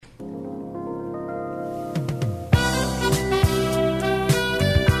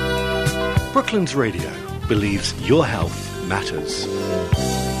Brooklands Radio believes your health matters.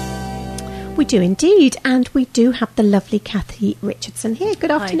 We do indeed, and we do have the lovely Kathy Richardson here.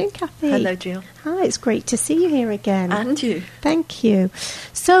 Good afternoon, Kathy. Hello, Jill. Hi, it's great to see you here again. And you. Thank you.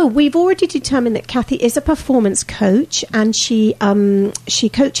 So we've already determined that Kathy is a performance coach, and she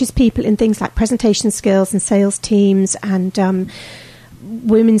coaches people in things like presentation skills and sales teams and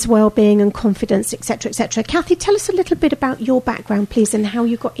women's well-being and confidence, etc., etc. Kathy, tell us a little bit about your background, please, and how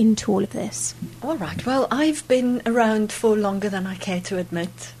you got into all of this. All right. Well, I've been around for longer than I care to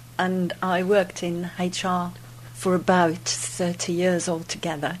admit, and I worked in HR for about 30 years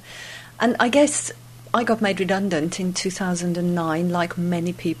altogether. And I guess I got made redundant in 2009, like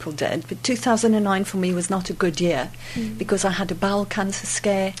many people did. But 2009 for me was not a good year because I had a bowel cancer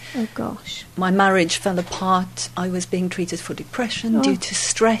scare. Oh, gosh. My marriage fell apart. I was being treated for depression due to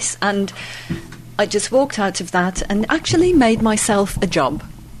stress. And I just walked out of that and actually made myself a job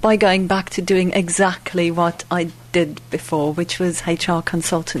by going back to doing exactly what I did before, which was HR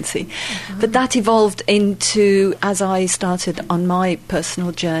consultancy. But that evolved into, as I started on my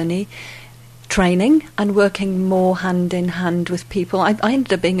personal journey, training and working more hand in hand with people. I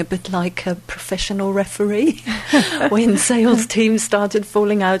ended up being a bit like a professional referee when sales teams started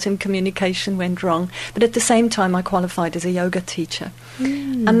falling out and communication went wrong. But at the same time, I qualified as a yoga teacher.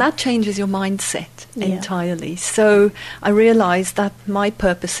 And that changes your mindset entirely. So I realised that my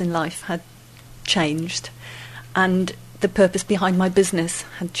purpose in life had changed, and the purpose behind my business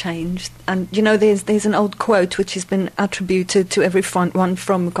had changed. And, you know, there's an old quote which has been attributed to everyone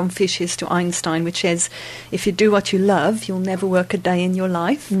from Confucius to Einstein, which is, if you do what you love, you'll never work a day in your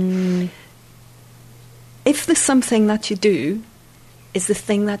life. If there's something that you do is the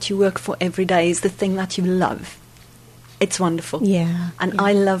thing that you work for every day, is the thing that you love, it's wonderful. And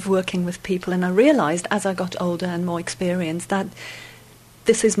I love working with people, and I realised as I got older and more experienced that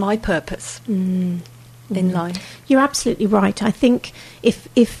this is my purpose in life. You're absolutely right. I think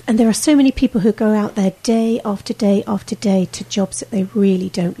if and there are so many people who go out there day after day after day to jobs that they really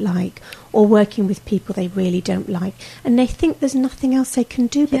don't like, or working with people they really don't like, and they think there's nothing else they can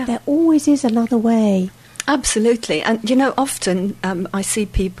do, but there always is another way. Absolutely. And, you know, often I see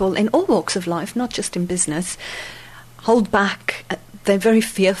people in all walks of life, not just in business, hold back. They're very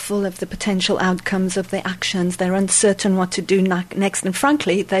fearful of the potential outcomes of their actions. They're uncertain what to do next. And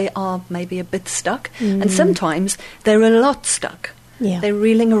frankly, they are maybe a bit stuck. And sometimes they're a lot stuck. They're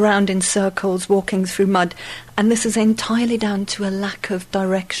reeling around in circles, walking through mud. And this is entirely down to a lack of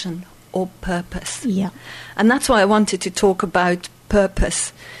direction or purpose. And that's why I wanted to talk about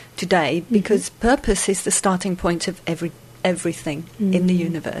purpose today, because purpose is the starting point of everything in the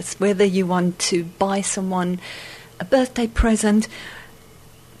universe. Whether you want to buy someone a birthday present,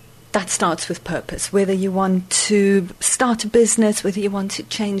 that starts with purpose. Whether you want to start a business, whether you want to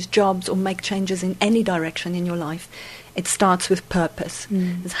change jobs or make changes in any direction in your life, it starts with purpose.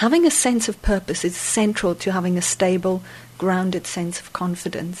 Having a sense of purpose is central to having a stable, grounded sense of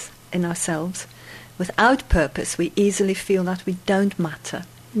confidence in ourselves. Without purpose, we easily feel that we don't matter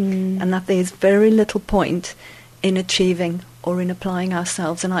and that there's very little point in achieving or in applying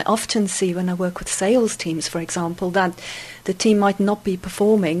ourselves. And I often see when I work with sales teams, for example, that the team might not be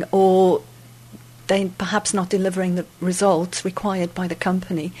performing, or they perhaps not delivering the results required by the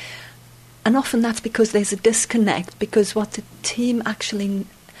company. And often that's because there's a disconnect, because what the team actually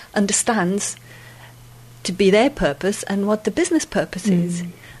understands to be their purpose and what the business purpose is.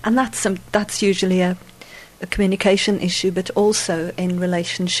 And that's usually a communication issue, but also in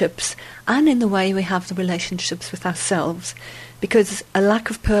relationships and in the way we have the relationships with ourselves, because a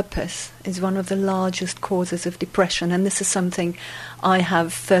lack of purpose is one of the largest causes of depression, and this is something I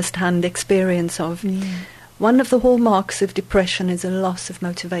have first-hand experience of. One of the hallmarks of depression is a loss of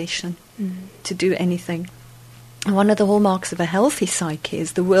motivation to do anything. And one of the hallmarks of a healthy psyche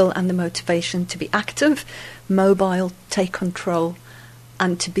is the will and the motivation to be active, mobile, take control,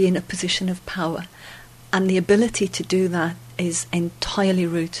 and to be in a position of power. And the ability to do that is entirely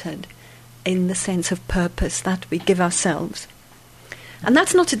rooted in the sense of purpose that we give ourselves. And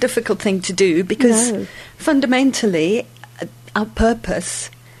that's not a difficult thing to do, because fundamentally our purpose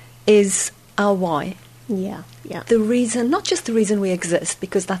is our why. The reason, not just the reason we exist,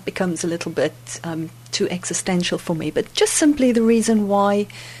 because that becomes a little bit too existential for me, but just simply the reason why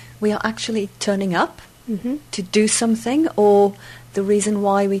we are actually turning up to do something, or the reason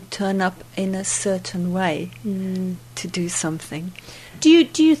why we turn up in a certain way to do something. Do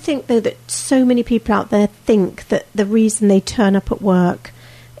you think, though, that so many people out there think that the reason they turn up at work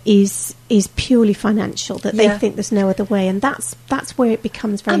is purely financial, that they think there's no other way, and that's where it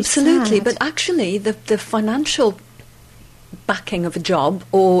becomes very absolutely sad. But actually the financial backing of a job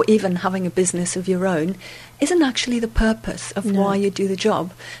or even having a business of your own isn't actually the purpose of why you do the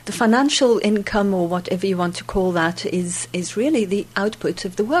job. The financial income, or whatever you want to call that, is really the output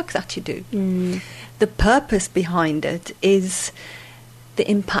of the work that you do. The purpose behind it is the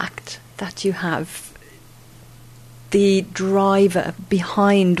impact that you have, the driver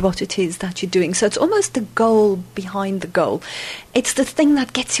behind what it is that you're doing. So it's almost the goal behind the goal. It's the thing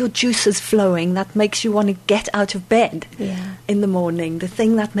that gets your juices flowing, that makes you want to get out of bed in the morning, the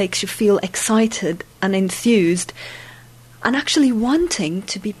thing that makes you feel excited and enthused and actually wanting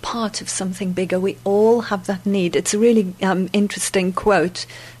to be part of something bigger. We all have that need. It's a really interesting quote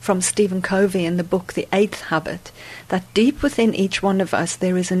from Stephen Covey in the book The Eighth Habit, that deep within each one of us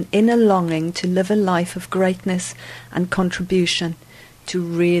there is an inner longing to live a life of greatness and contribution, to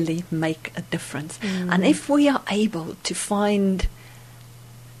really make a difference. And if we are able to find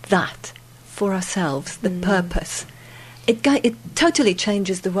that for ourselves, the purpose, it totally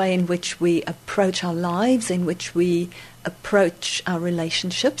changes the way in which we approach our lives, in which we approach our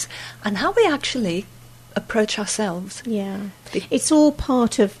relationships, and how we actually approach ourselves. Yeah. It's all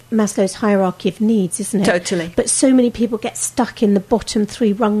part of Maslow's hierarchy of needs, isn't it? Totally. But so many people get stuck in the bottom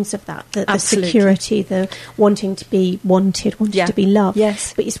three rungs of that, the security, the wanting to be wanted, wanting to be loved.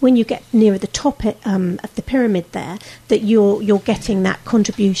 Yes. But it's when you get nearer the top of the pyramid there that you're getting that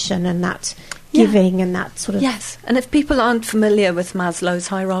contribution and that giving and that sort of... Yes. And if people aren't familiar with Maslow's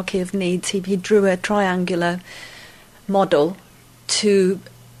hierarchy of needs, he drew a triangular model to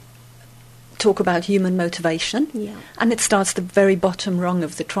talk about human motivation, and it starts the very bottom rung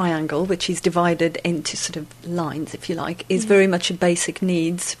of the triangle, which is divided into sort of lines, if you like, is very much a basic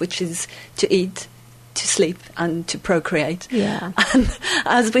needs, which is to eat, to sleep, and to procreate. And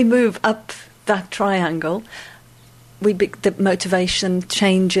as we move up that triangle, the motivation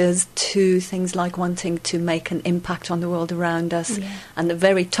changes to things like wanting to make an impact on the world around us, and the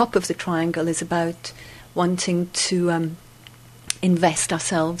very top of the triangle is about wanting to invest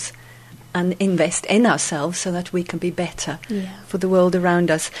ourselves and invest in ourselves so that we can be better for the world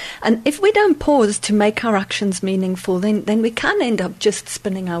around us. And if we don't pause to make our actions meaningful, then we can end up just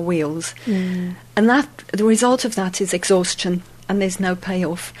spinning our wheels. And the result of that is exhaustion, and there's no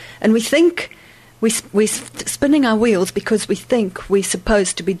payoff. And we think we're spinning our wheels because we think we're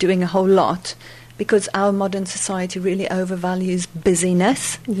supposed to be doing a whole lot, because our modern society really overvalues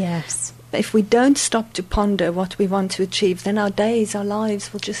busyness. Yes. If we don't stop to ponder what we want to achieve, then our days, our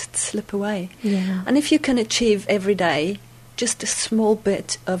lives will just slip away. And if you can achieve every day just a small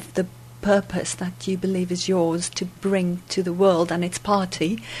bit of the purpose that you believe is yours to bring to the world and its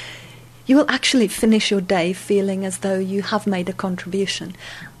party, you will actually finish your day feeling as though you have made a contribution.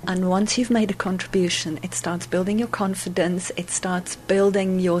 And once you've made a contribution, it starts building your confidence, it starts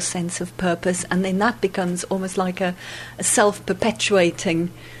building your sense of purpose, and then that becomes almost like a self-perpetuating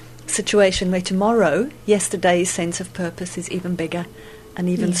situation where tomorrow, yesterday's sense of purpose is even bigger and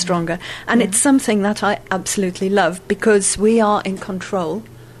even stronger. And it's something that I absolutely love, because we are in control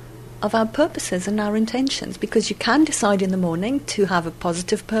of our purposes and our intentions, because you can decide in the morning to have a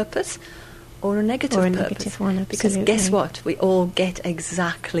positive purpose or a negative purpose. Negative one, absolutely. Because guess what? We all get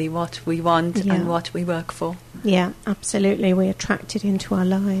exactly what we want and what we work for. Yeah, absolutely. We attract it into our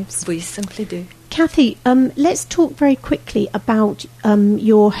lives. We simply do. Kathy, let's talk very quickly about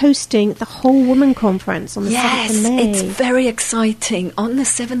your hosting the Whole Woman Conference on the 7th of May. Yes, it's very exciting. On the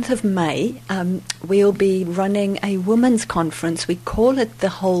 7th of May, we'll be running a women's conference. We call it the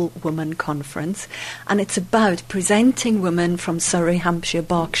Whole Woman Conference, and it's about presenting women from Surrey, Hampshire,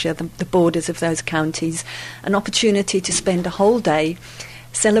 Berkshire, the borders of those counties, an opportunity to spend a whole day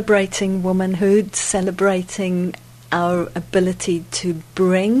celebrating womanhood, celebrating our ability to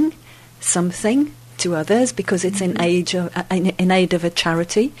bring something to others, because it's in aid of a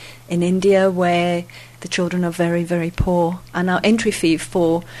charity in India where the children are very, very poor. And our entry fee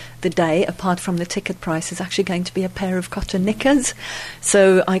for the day, apart from the ticket price, is actually going to be a pair of cotton knickers.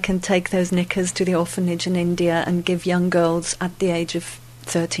 So I can take those knickers to the orphanage in India and give young girls at the age of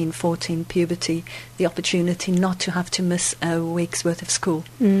 13, 14, puberty, the opportunity not to have to miss a week's worth of school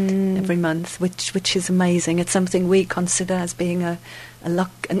every month, which is amazing. It's something we consider as being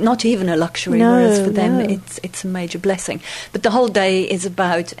not even a luxury, whereas for them it's a major blessing. But the whole day is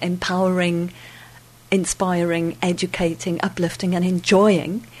about empowering, inspiring, educating, uplifting and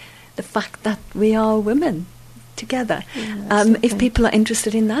enjoying the fact that we are women together. If people are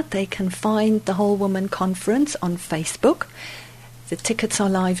interested in that, they can find the Whole Woman Conference on Facebook. The tickets are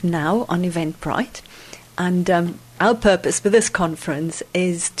live now on Eventbrite, and our purpose for this conference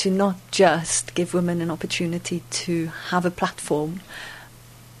is to not just give women an opportunity to have a platform,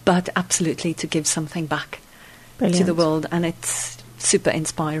 but absolutely to give something back. to the world, and it's super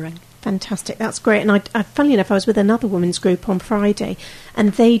inspiring. Fantastic, that's great. And funnily enough, I was with another women's group on Friday,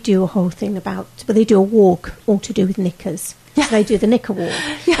 and they do a whole thing they do a walk all to do with knickers. Yeah. So they do the knicker walk.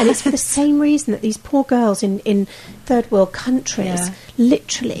 Yeah. And it's for the same reason that these poor girls in third world countries,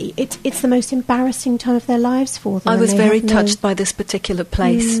 literally, it's the most embarrassing time of their lives for them. I was very touched by this particular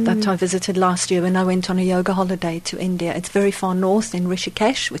place that I visited last year when I went on a yoga holiday to India. It's very far north in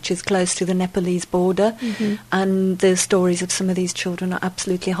Rishikesh, which is close to the Nepalese border. And the stories of some of these children are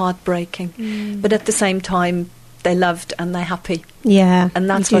absolutely heartbreaking. But at the same time, they're loved and they're happy. Yeah. And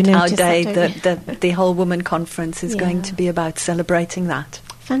that's what our day, the whole woman conference is going to be about, celebrating that.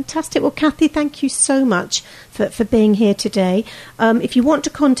 Fantastic. Well, Kathy, thank you so much for being here today. If you want to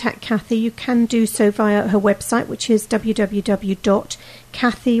contact Kathy, you can do so via her website, which is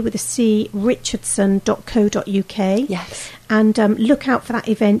www.kathy.richardson.co.uk. Yes. And look out for that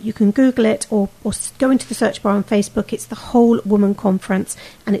event. You can Google it or go into the search bar on Facebook. It's the Whole Woman Conference,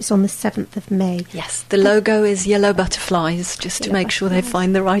 and it's on the 7th of May. Yes, the logo is yellow butterflies, just to make sure they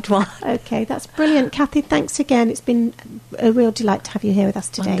find the right one. Okay, that's brilliant. Kathy, thanks again. It's been a real delight to have you here with us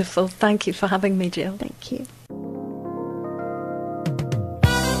today. Wonderful. Thank you for having me, Jill. Thank you.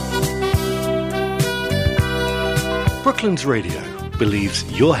 Brooklands Radio believes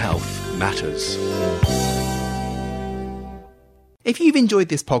your health matters. If you've enjoyed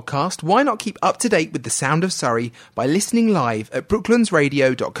this podcast, why not keep up to date with the sound of Surrey by listening live at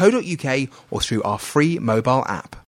brooklandsradio.co.uk or through our free mobile app.